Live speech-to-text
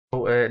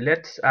So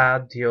let's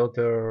add the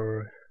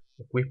other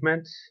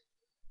equipment,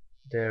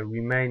 the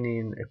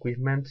remaining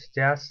equipment,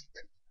 just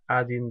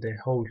adding the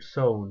whole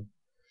zone.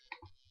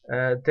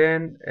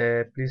 Then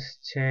please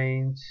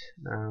change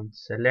and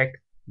select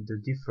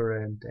the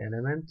different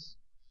elements,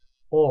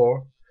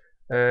 or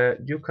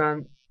you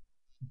can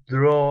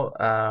draw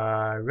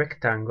a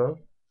rectangle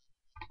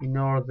in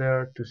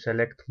order to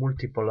select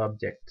multiple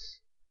objects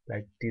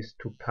like these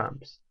two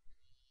pumps.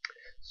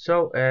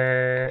 So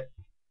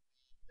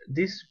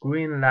these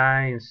green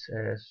lines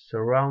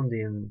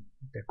surrounding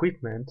the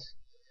equipment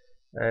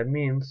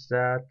means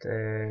that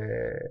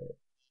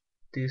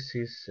this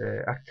is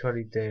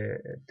actually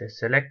the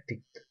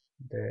selected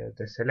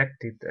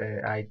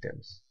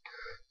items.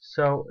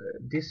 So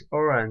this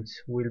orange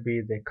will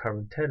be the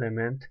current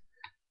element,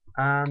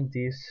 and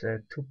these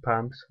two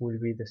pumps will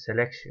be the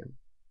selection.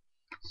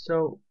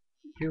 So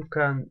you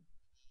can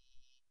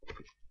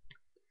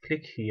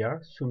click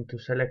here, zoom to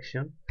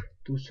selection,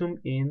 to zoom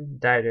in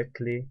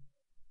directly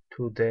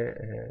to the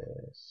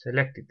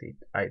selected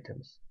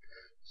items.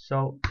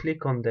 So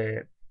click on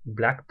the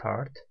black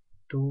part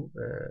to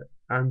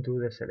undo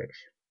the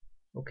selection.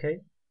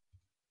 Okay.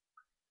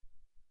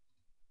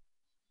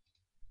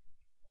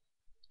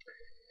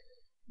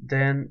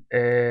 Then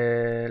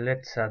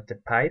let's add the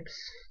pipes.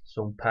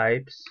 Some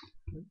pipes.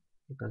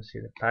 You can see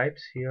the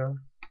pipes here,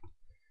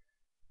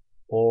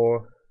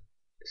 or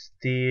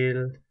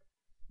steel.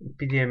 In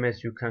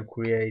PDMS you can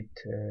create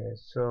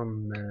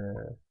some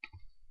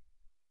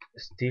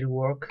steel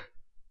work,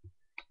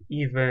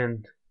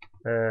 even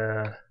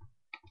the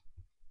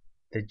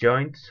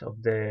joints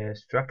of the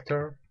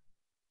structure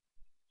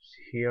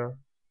here,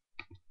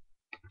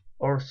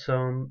 or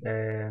some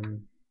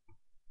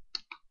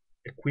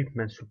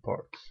equipment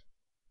supports,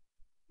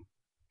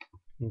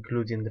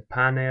 including the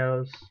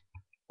panels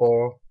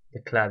or the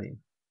cladding.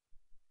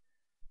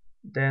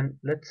 Then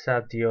let's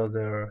add the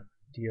other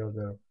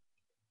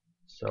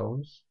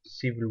zones.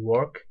 Civil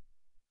work,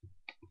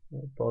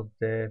 both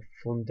the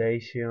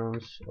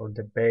foundations or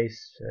the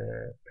base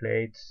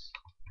plates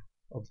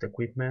of the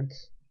equipment,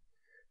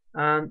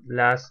 and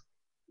last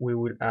we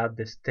will add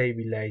the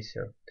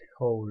stabilizer, the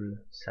whole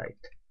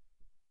site.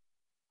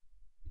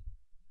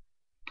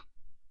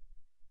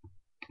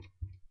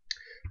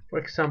 For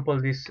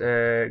example, this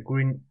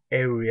green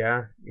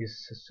area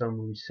is some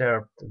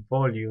reserved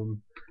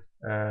volume,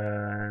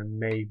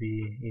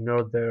 maybe in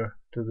order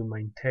to do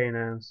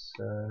maintenance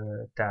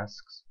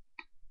tasks,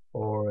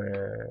 or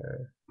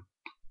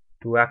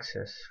to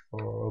access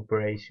for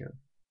operation.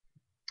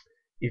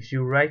 If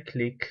you right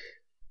click,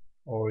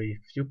 or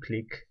if you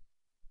click,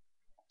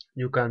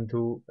 you can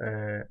do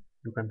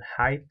you can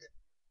hide,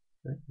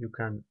 you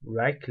can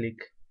right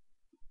click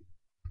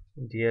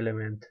the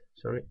element,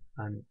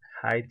 and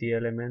hide the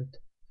element,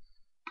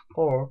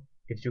 or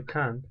if you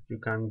can't, you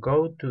can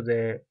go to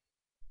the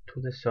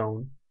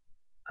zone,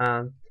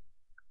 and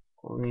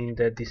in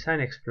the Design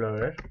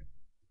Explorer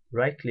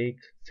right click,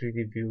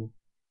 3D view,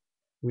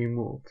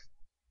 remove.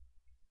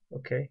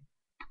 Okay,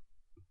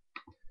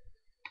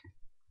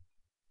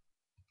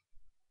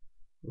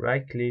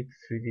 right click,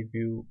 3D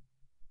view,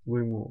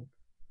 remove.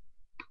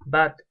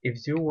 But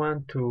if you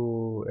want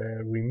to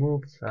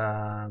remove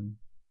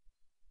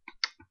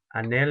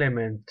an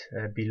element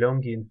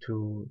belonging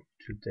to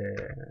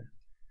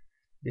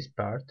this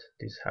part,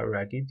 this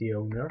hierarchy, the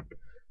owner,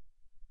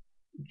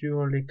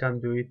 you only can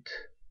do it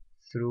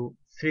through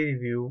 3D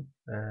view,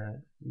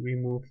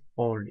 remove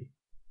only.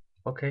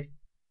 Okay.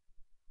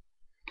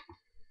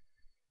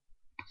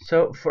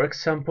 So for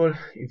example,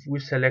 if we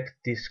select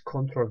this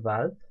control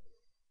valve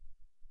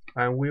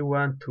and we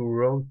want to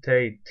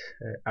rotate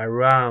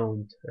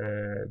around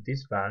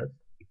this valve,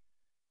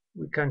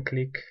 we can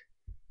click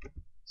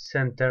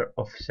center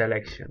of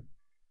selection.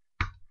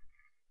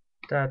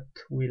 That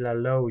will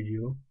allow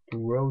you to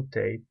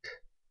rotate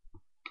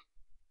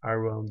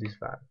around this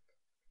valve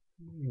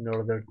in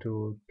order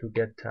to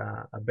get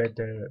a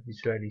better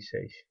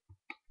visualization.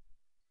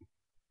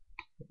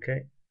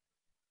 Okay.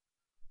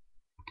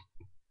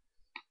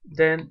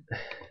 Then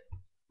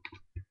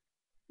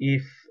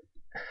if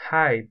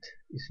height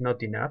is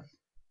not enough,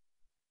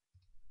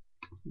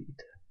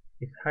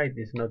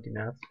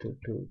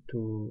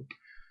 to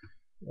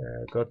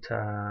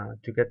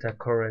get a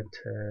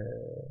correct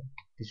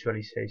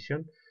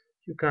visualization,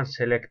 you can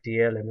select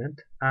the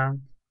element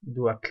and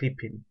do a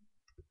clipping,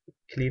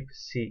 clip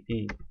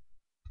CE.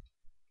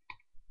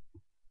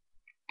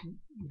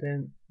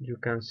 Then you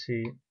can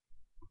see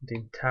the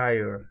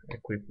entire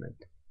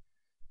equipment.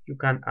 You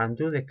can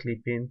undo the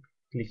clipping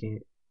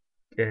clicking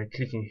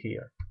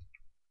here.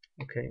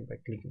 Okay, by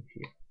clicking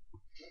here.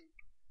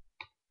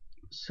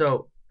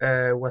 So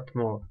what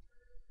more?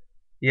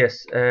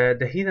 Yes,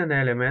 the hidden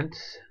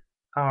elements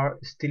are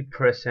still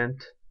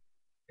present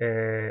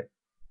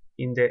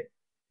in the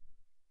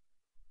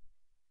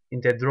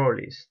draw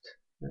list,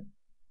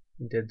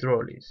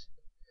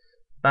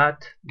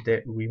 but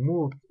the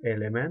removed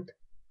element,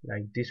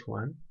 like this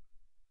one,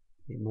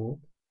 remove,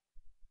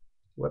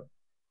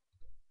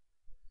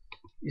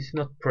 is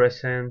not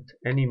present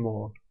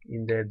anymore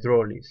in the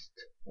draw list.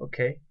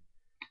 Okay,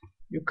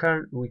 you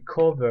can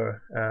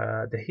recover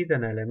the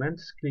hidden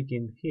elements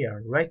clicking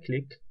here. Right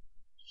click,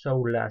 show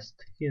last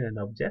hidden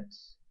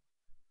objects,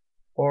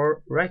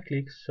 or right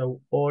click,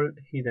 show all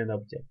hidden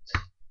objects.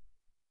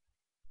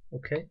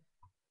 Okay,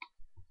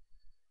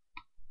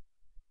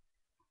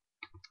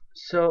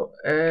 so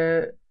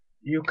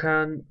you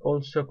can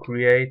also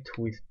create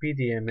with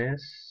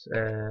PDMS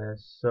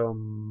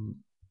some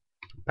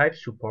pipe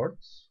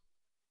supports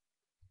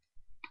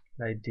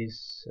like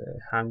this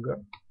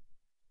hanger,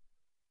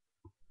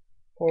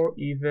 or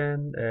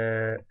even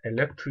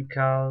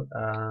electrical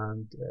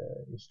and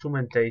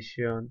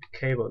instrumentation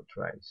cable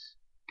trays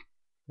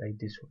like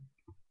this one.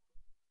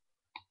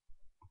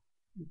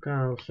 You can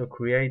also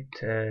create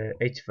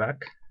HVAC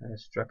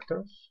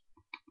structures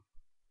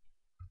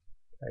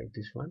like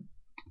this one,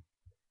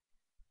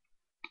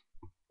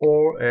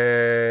 or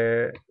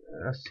a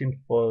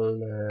simple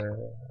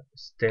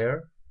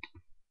stair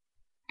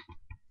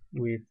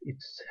with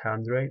its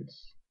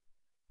handrails,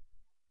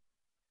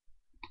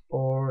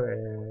 or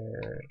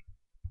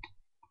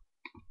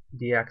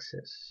the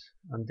access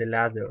and the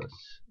ladders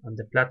and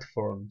the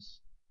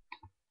platforms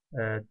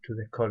to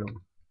the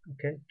column,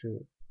 okay,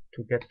 to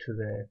get to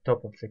the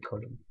top of the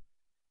column.